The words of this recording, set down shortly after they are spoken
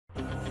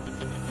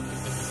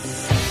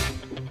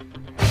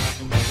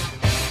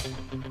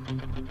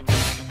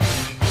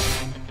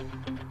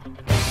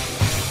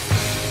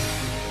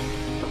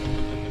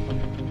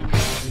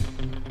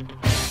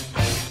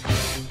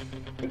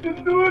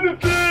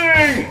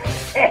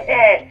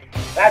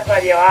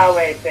Well, you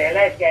always say,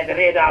 let's get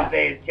rid of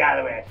these,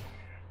 shall we?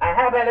 I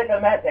have a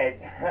little message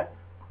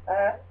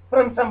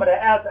from somebody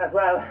else as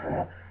well,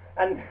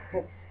 and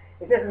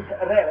it isn't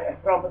really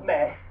from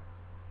me.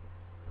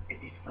 It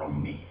is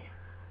from me,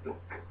 Luke,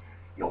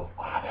 your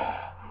father,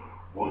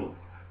 Wolf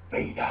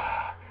Vader.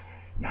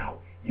 Now,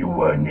 you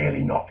were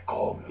nearly not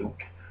called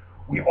Luke.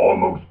 We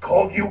almost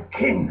called you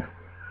Kin,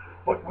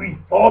 but we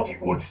thought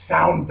it would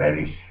sound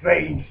very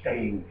strange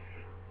saying,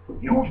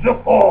 use the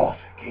Force,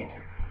 Kin.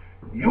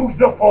 Use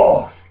the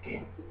Force,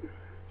 Kin.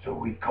 So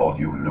we called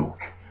you Luke.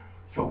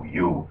 So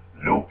you,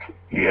 Luke,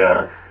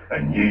 here,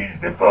 and use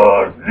the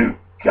Force, Luke.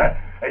 And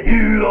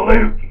you,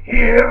 Luke,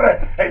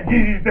 here, and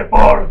use the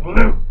Force,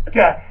 Luke.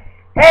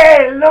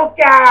 Hey,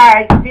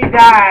 Luke-ites, did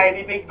I,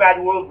 the big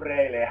bad wolf,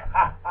 really?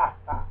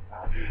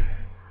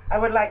 I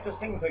would like to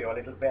sing to your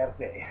little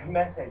birthday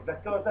message,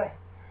 because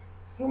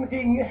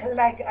something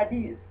like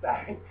this,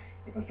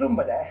 if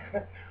somebody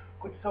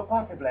could so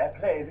possibly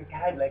play the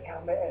kindly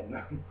come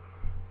in.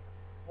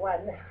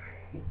 1,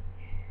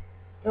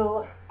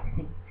 2,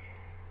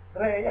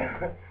 3,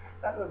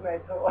 that was my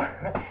 2.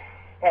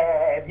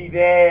 Happy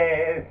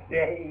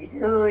birthday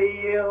to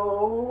you.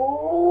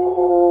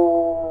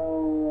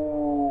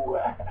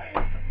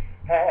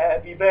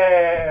 Happy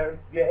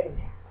birthday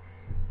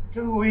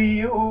to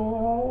you.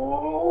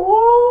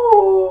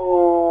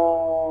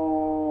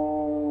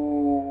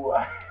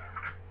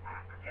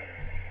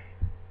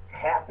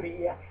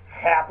 Happy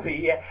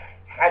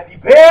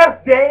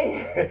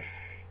birthday,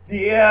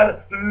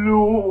 dear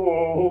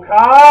Luke-ites.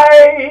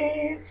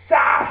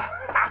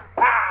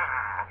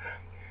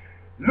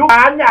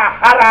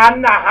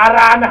 Haran.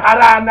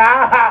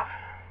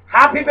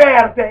 Happy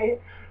birthday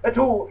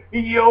to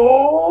you.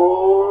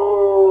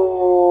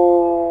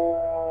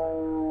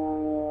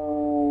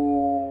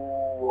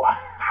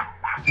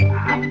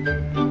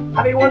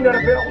 Happy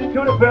wonderful,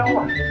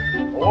 beautiful,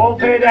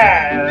 Wolfie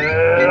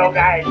Day,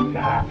 Luke-ites.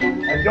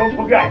 And don't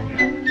forget,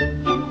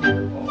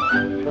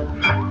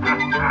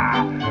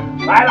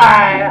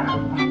 bye-bye.